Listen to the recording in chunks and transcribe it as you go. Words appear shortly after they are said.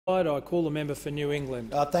I call the member for New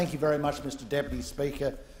England. Thank you very much, Mr Deputy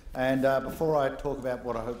Speaker. And before I talk about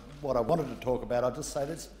what I wanted to talk about, I'll just say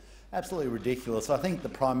that's absolutely ridiculous. I think the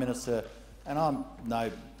Prime Minister, and I'm no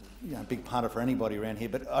big punter for anybody around here,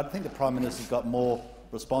 but I think the Prime Minister's got more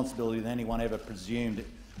responsibility than anyone ever presumed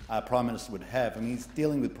a Prime Minister would have. I mean, he's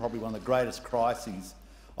dealing with probably one of the greatest crises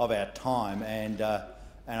of our time, and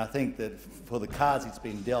I think that for the cards he's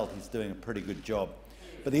been dealt, he's doing a pretty good job.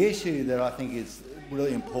 But the issue that I think is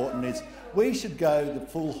really important is we should go the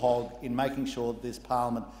full hog in making sure that this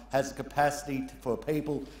parliament has the capacity for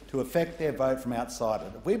people to affect their vote from outside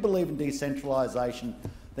it. If we believe in decentralisation,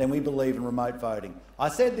 then we believe in remote voting. I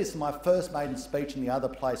said this in my first maiden speech in the other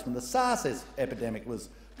place when the SARS epidemic was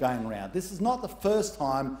going around. This is not the first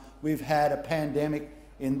time we've had a pandemic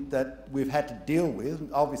that we've had to deal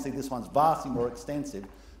with. Obviously, this one's vastly more extensive.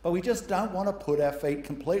 But we just don't want to put our feet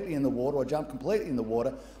completely in the water or jump completely in the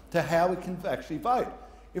water to how we can actually vote.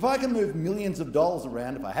 If I can move millions of dollars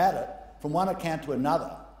around, if I had it, from one account to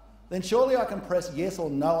another, then surely I can press yes or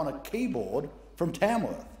no on a keyboard from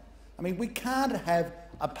Tamworth. I mean, we can't have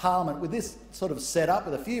a parliament with this sort of setup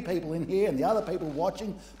with a few people in here and the other people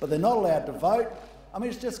watching, but they're not allowed to vote. I mean,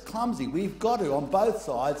 it's just clumsy. We've got to, on both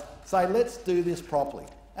sides, say, let's do this properly.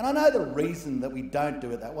 And I know the reason that we don't do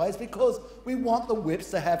it that way is because we want the whips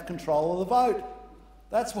to have control of the vote.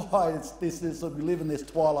 That's why we live in this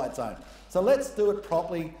twilight zone. So let's do it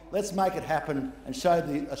properly, let's make it happen and show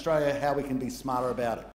Australia how we can be smarter about it.